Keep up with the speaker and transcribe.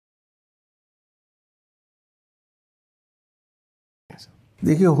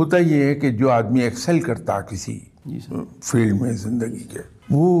دیکھیے ہوتا یہ ہے کہ جو آدمی ایکسل کرتا کسی فیلڈ میں زندگی کے،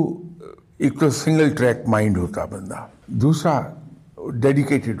 وہ ایک تو سنگل ٹریک مائنڈ ہوتا بندہ، دوسرا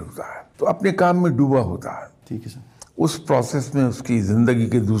ڈیڈیکیٹڈ ہوتا ہے، تو اپنے کام میں ڈوبا ہوتا ہے. ٹھیک ہے سر. اس پروسیس میں اس کی زندگی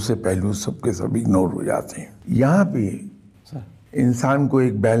کے دوسرے پہلو سب کے سب اگنور ہو جاتے ہیں. یہاں پہ انسان کو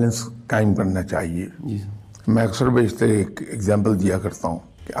ایک بیلنس قائم کرنا چاہیے. جی سر. میں اکثر بیشتر ایک ایگزامپل دیا کرتا ہوں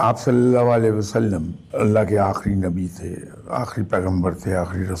کہ آپ صلی اللہ علیہ وسلم اللہ کے آخری نبی تھے، آخری پیغمبر تھے،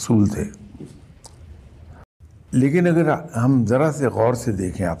 آخری رسول تھے. لیکن اگر ہم ذرا سے غور سے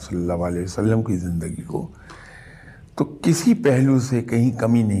دیکھیں آپ صلی اللہ علیہ وسلم کی زندگی کو، تو کسی پہلو سے کہیں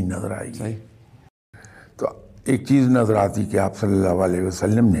کمی نہیں نظر آئے گی. تو ایک چیز نظر آتی کہ آپ صلی اللہ علیہ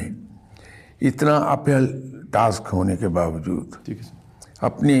وسلم نے اتنا اپہل ٹاسک ہونے کے باوجود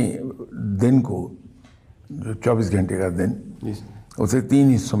اپنے دن کو، جو 24 گھنٹے کا دن، اسے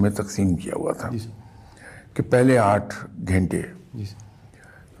 3 حصوں میں تقسیم کیا ہوا تھا. کہ پہلے 8 گھنٹے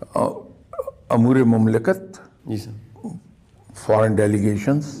امور مملکت، فارن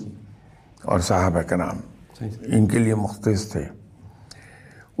ڈیلیگیشنز اور صحابہ کرام، ان کے لیے مختص تھے.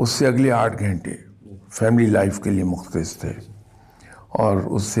 اس سے اگلے 8 گھنٹے فیملی لائف کے لیے مختص تھے، اور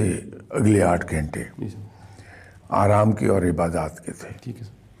اس سے اگلے 8 گھنٹے آرام کے اور عبادات کے تھے.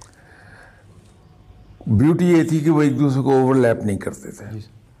 بیوٹی یہ تھی کہ وہ ایک دوسرے کو اوور لیپ نہیں کرتے تھے.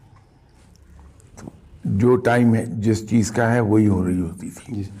 جو ٹائم ہے جس چیز کا ہے وہی ہو رہی ہوتی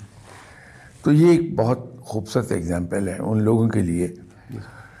تھی. تو یہ ایک بہت خوبصورت ایگزامپل ہے ان لوگوں کے لیے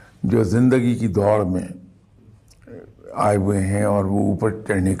جو زندگی کی دوڑ میں آئے ہوئے ہیں اور وہ اوپر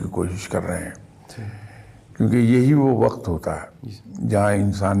چڑھنے کی کوشش کر رہے ہیں. کیونکہ یہی وہ وقت ہوتا ہے جہاں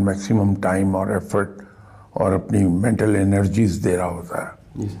انسان میکسیمم ٹائم اور ایفرٹ اور اپنی مینٹل انرجیز دے رہا ہوتا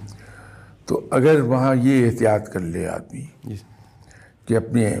ہے. تو اگر وہاں یہ احتیاط کر لے آدمی کہ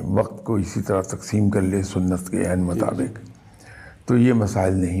اپنے وقت کو اسی طرح تقسیم کر لے سنت کے عین مطابق، تو یہ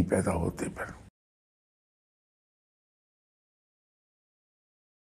مسائل نہیں پیدا ہوتے پھر.